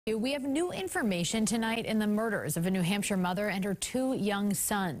We have new information tonight in the murders of a New Hampshire mother and her two young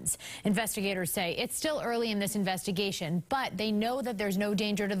sons. Investigators say it's still early in this investigation, but they know that there's no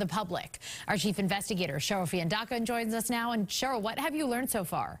danger to the public. Our chief investigator, Cheryl Fiandaca, joins us now. And Cheryl, what have you learned so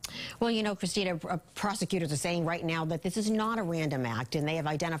far? Well, you know, Christina, prosecutors are saying right now that this is not a random act, and they have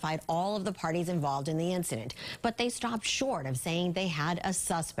identified all of the parties involved in the incident. But they stopped short of saying they had a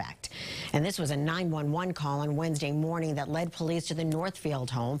suspect. And this was a 911 call on Wednesday morning that led police to the Northfield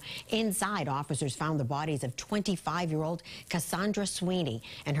home. Inside, officers found the bodies of 25-year-old Cassandra Sweeney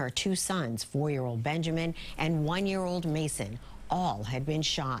and her two sons, 4-year-old Benjamin and 1-year-old Mason. All had been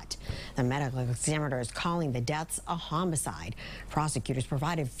shot. The medical examiner is calling the deaths a homicide. Prosecutors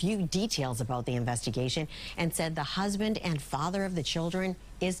provided few details about the investigation and said the husband and father of the children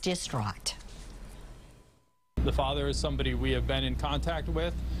is distraught. The father is somebody we have been in contact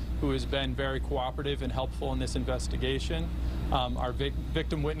with, who has been very cooperative and helpful in this investigation. Our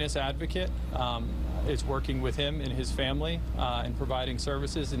victim witness advocate is working with him and his family and providing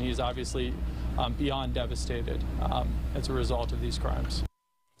services, and he is obviously beyond devastated as a result of these crimes.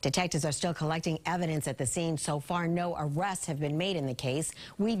 Detectives are still collecting evidence at the scene. So far, no arrests have been made in the case.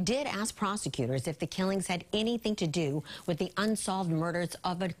 We did ask prosecutors if the killings had anything to do with the unsolved murders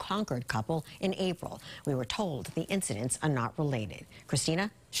of a Concord couple in April. We were told the incidents are not related.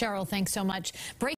 Christina? Cheryl, thanks so much.